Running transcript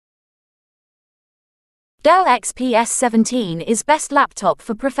Dell XPS 17 is best laptop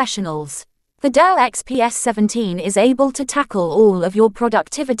for professionals. The Dell XPS 17 is able to tackle all of your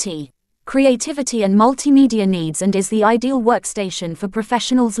productivity, creativity and multimedia needs and is the ideal workstation for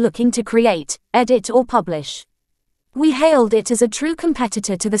professionals looking to create, edit or publish. We hailed it as a true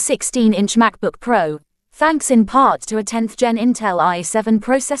competitor to the 16-inch MacBook Pro, thanks in part to a 10th Gen Intel i7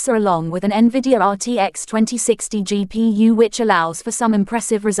 processor along with an NVIDIA RTX 2060 GPU which allows for some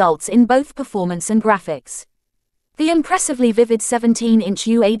impressive results in both performance and graphics. The impressively vivid 17-inch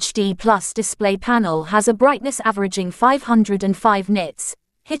UHD Plus display panel has a brightness averaging 505 nits,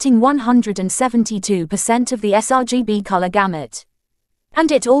 hitting 172% of the sRGB color gamut.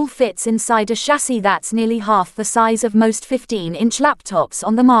 And it all fits inside a chassis that's nearly half the size of most 15-inch laptops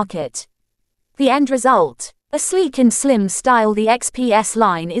on the market. The end result, a sleek and slim style the XPS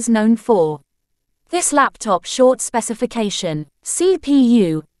line is known for. This laptop short specification,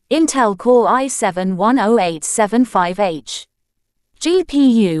 CPU, Intel Core i7-10875H.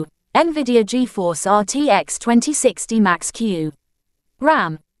 GPU, NVIDIA GeForce RTX 2060 Max-Q.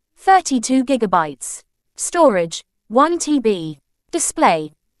 RAM, 32GB. Storage, 1TB.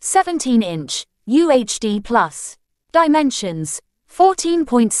 Display, 17-inch, UHD+. Dimensions,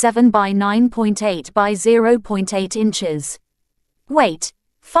 14.7 by 9.8 by 0.8 inches. Weight,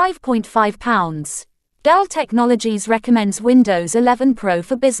 5.5 pounds. Dell Technologies recommends Windows 11 Pro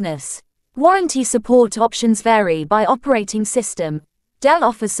for business. Warranty support options vary by operating system. Dell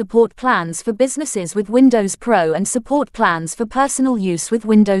offers support plans for businesses with Windows Pro and support plans for personal use with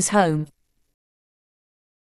Windows Home.